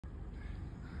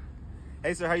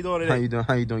Hey, sir, how you doing today? How you doing?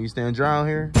 How you doing? You staying dry out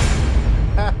here?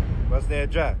 What's that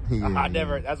dry? Yeah, I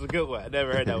never. yeah. That's a good one. I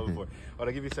never heard that one before. Hold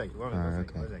on, give me a second. One Alright,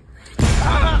 second. okay.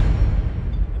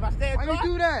 Am I staying Why dry? you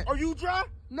do that? Are you dry?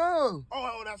 No.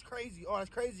 Oh, that's crazy. Oh, that's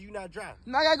crazy. You not dry.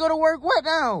 Now I gotta go to work wet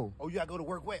now. Oh, you gotta go to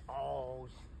work wet. Oh,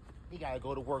 he gotta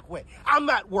go to work wet. I'm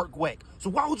not work wet. So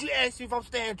why would you ask me if I'm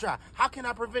staying dry? How can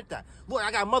I prevent that? Look,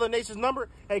 I got Mother Nature's number.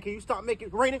 Hey, can you stop making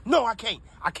it raining? No, I can't.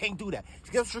 I can't do that.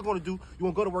 So guess what you're gonna do? You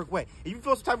wanna go to work wet. If you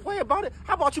feel some type of way about it,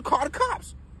 how about you call the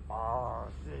cops? Oh,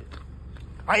 shit.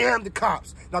 I am the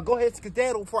cops. Now go ahead and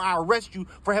skedaddle before I arrest you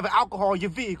for having alcohol in your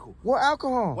vehicle. What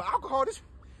alcohol? Well, alcohol,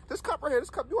 this cup right here, this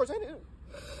cup yours, ain't it?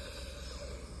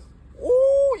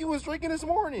 Ooh, you was drinking this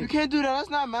morning. You can't do that. That's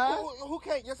not mine. Who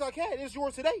can't? Yes, I can. It's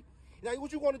yours today. Now,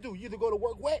 what you want to do? You either go to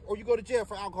work wet or you go to jail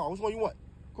for alcohol. Which one you want?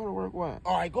 Go to work wet.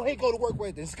 All right, go ahead, go to work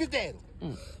wet then. Skedaddle.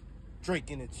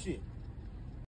 Drinking and shit.